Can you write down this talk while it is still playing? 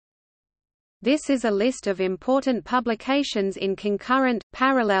This is a list of important publications in concurrent,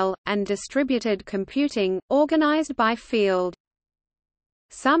 parallel, and distributed computing, organized by field.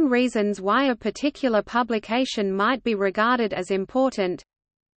 Some reasons why a particular publication might be regarded as important.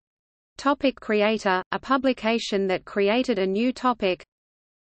 Topic creator, a publication that created a new topic.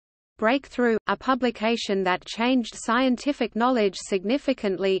 Breakthrough, a publication that changed scientific knowledge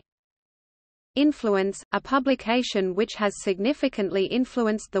significantly. Influence, a publication which has significantly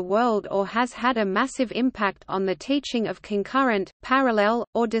influenced the world or has had a massive impact on the teaching of concurrent, parallel,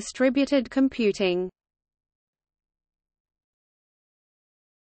 or distributed computing.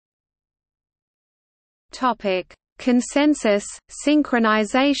 Topic: Consensus,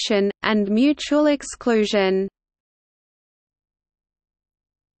 synchronization, and mutual exclusion.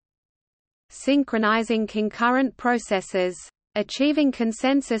 Synchronizing concurrent processes. Achieving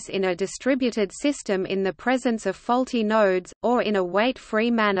consensus in a distributed system in the presence of faulty nodes, or in a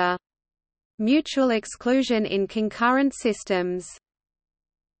weight-free manner. Mutual exclusion in concurrent systems.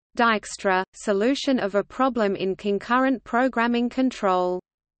 Dijkstra, solution of a problem in concurrent programming control.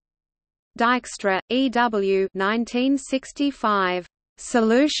 Dijkstra, E.W. 1965.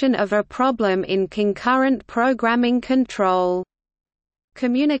 Solution of a problem in concurrent programming control.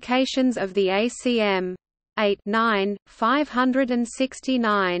 Communications of the ACM. 8-9,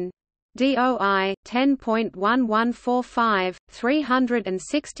 569. DOI 10.1145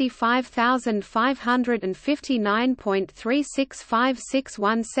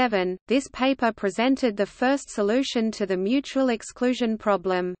 365,559.365617. This paper presented the first solution to the mutual exclusion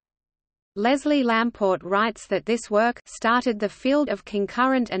problem. Leslie Lamport writes that this work started the field of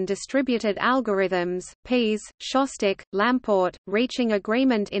concurrent and distributed algorithms. Pease, Shostak, Lamport, reaching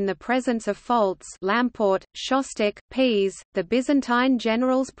agreement in the presence of faults. Lamport, Shostak, Pease, the Byzantine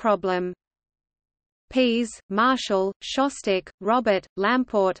generals problem. Pease, Marshall, Shostak, Robert,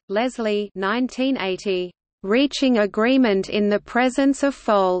 Lamport, Leslie 1980. Reaching agreement in the presence of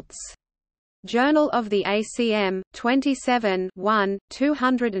faults. Journal of the ACM, 27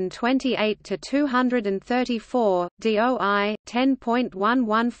 228–234, DOI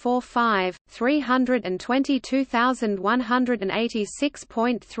 10.1145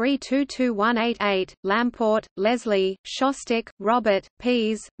 322,186.322188. Lamport, Leslie, Shostak, Robert,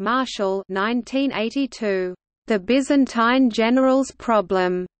 Pease, Marshall 1982. The Byzantine generals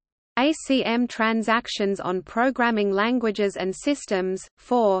problem. ACM Transactions on Programming Languages and Systems,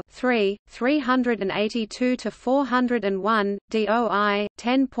 4 382–401, DOI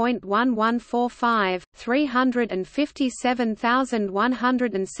 10.1145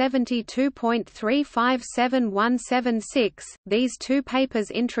 357,172.357176. These two papers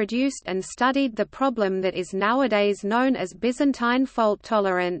introduced and studied the problem that is nowadays known as Byzantine fault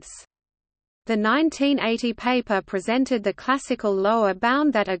tolerance. The 1980 paper presented the classical lower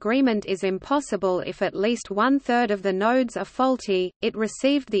bound that agreement is impossible if at least one-third of the nodes are faulty. It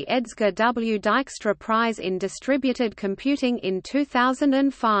received the Edgar W. Dijkstra Prize in Distributed Computing in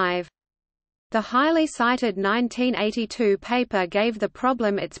 2005. The highly cited 1982 paper gave the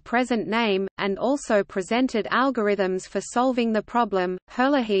problem its present name, and also presented algorithms for solving the problem.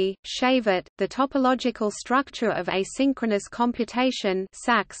 Herlihy, Shavit, The Topological Structure of Asynchronous Computation.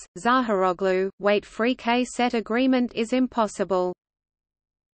 Sachs, Zaharoglu, Weight-free K-set agreement is impossible.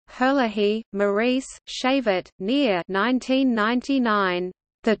 Herlihy, Maurice, Shavit, Near 1999.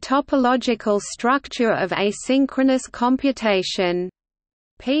 The Topological Structure of Asynchronous Computation.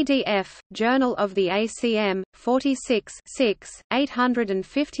 PDF, Journal of the ACM, 46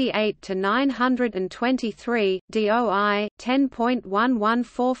 858–923, DOI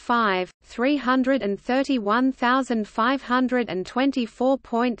 10.1145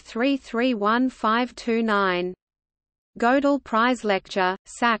 331,524.331529. Gödel Prize Lecture,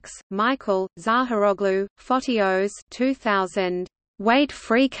 Sachs, Michael, Zaharoglu, Fotios 2000.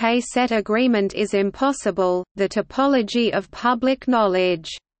 Weight-free K-set agreement is impossible, the topology of public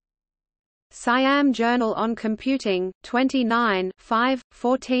knowledge. Siam Journal on Computing, 29 5,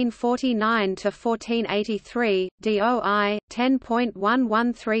 1449–1483, DOI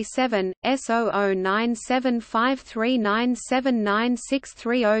 10.1137,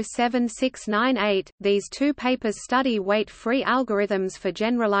 S0097539796307698. These two papers study weight-free algorithms for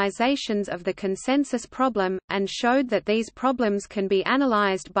generalizations of the consensus problem, and showed that these problems can be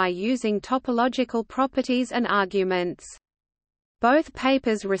analyzed by using topological properties and arguments. Both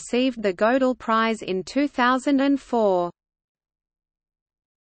papers received the Gödel Prize in 2004.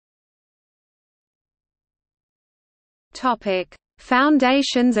 Topic: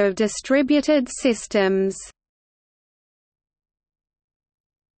 Foundations of distributed systems.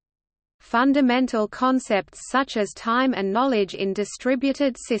 Fundamental concepts such as time and knowledge in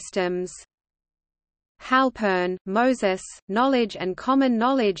distributed systems. Halpern, Moses, Knowledge and Common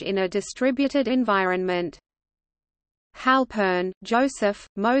Knowledge in a Distributed Environment. Halpern, Joseph,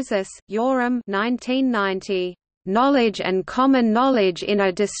 Moses, Yoram 1990. Knowledge and Common Knowledge in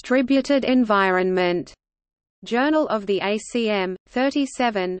a Distributed Environment. Journal of the ACM,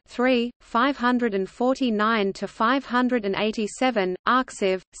 37 549–587,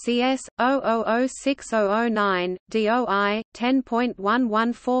 Arxiv, CS, 006009, DOI,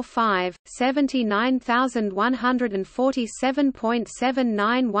 10.1145,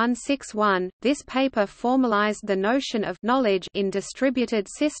 79147.79161. This paper formalized the notion of knowledge in distributed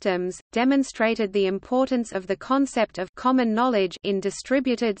systems, demonstrated the importance of the concept of common knowledge in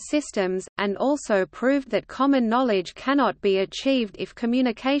distributed systems, and also proved that common knowledge cannot be achieved if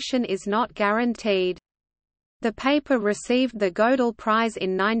communication is not guaranteed. The paper received the Gödel Prize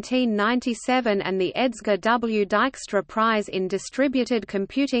in 1997 and the Edsger W. Dijkstra Prize in Distributed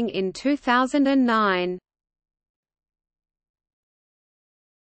Computing in 2009.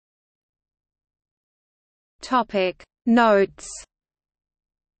 Topic Notes.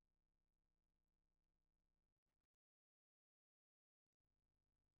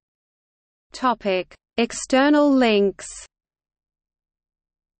 Topic External links.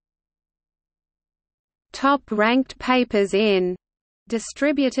 Top-ranked papers in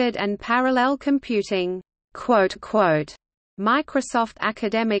distributed and parallel computing. Microsoft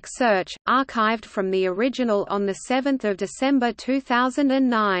Academic Search, archived from the original on 7 December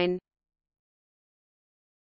 2009.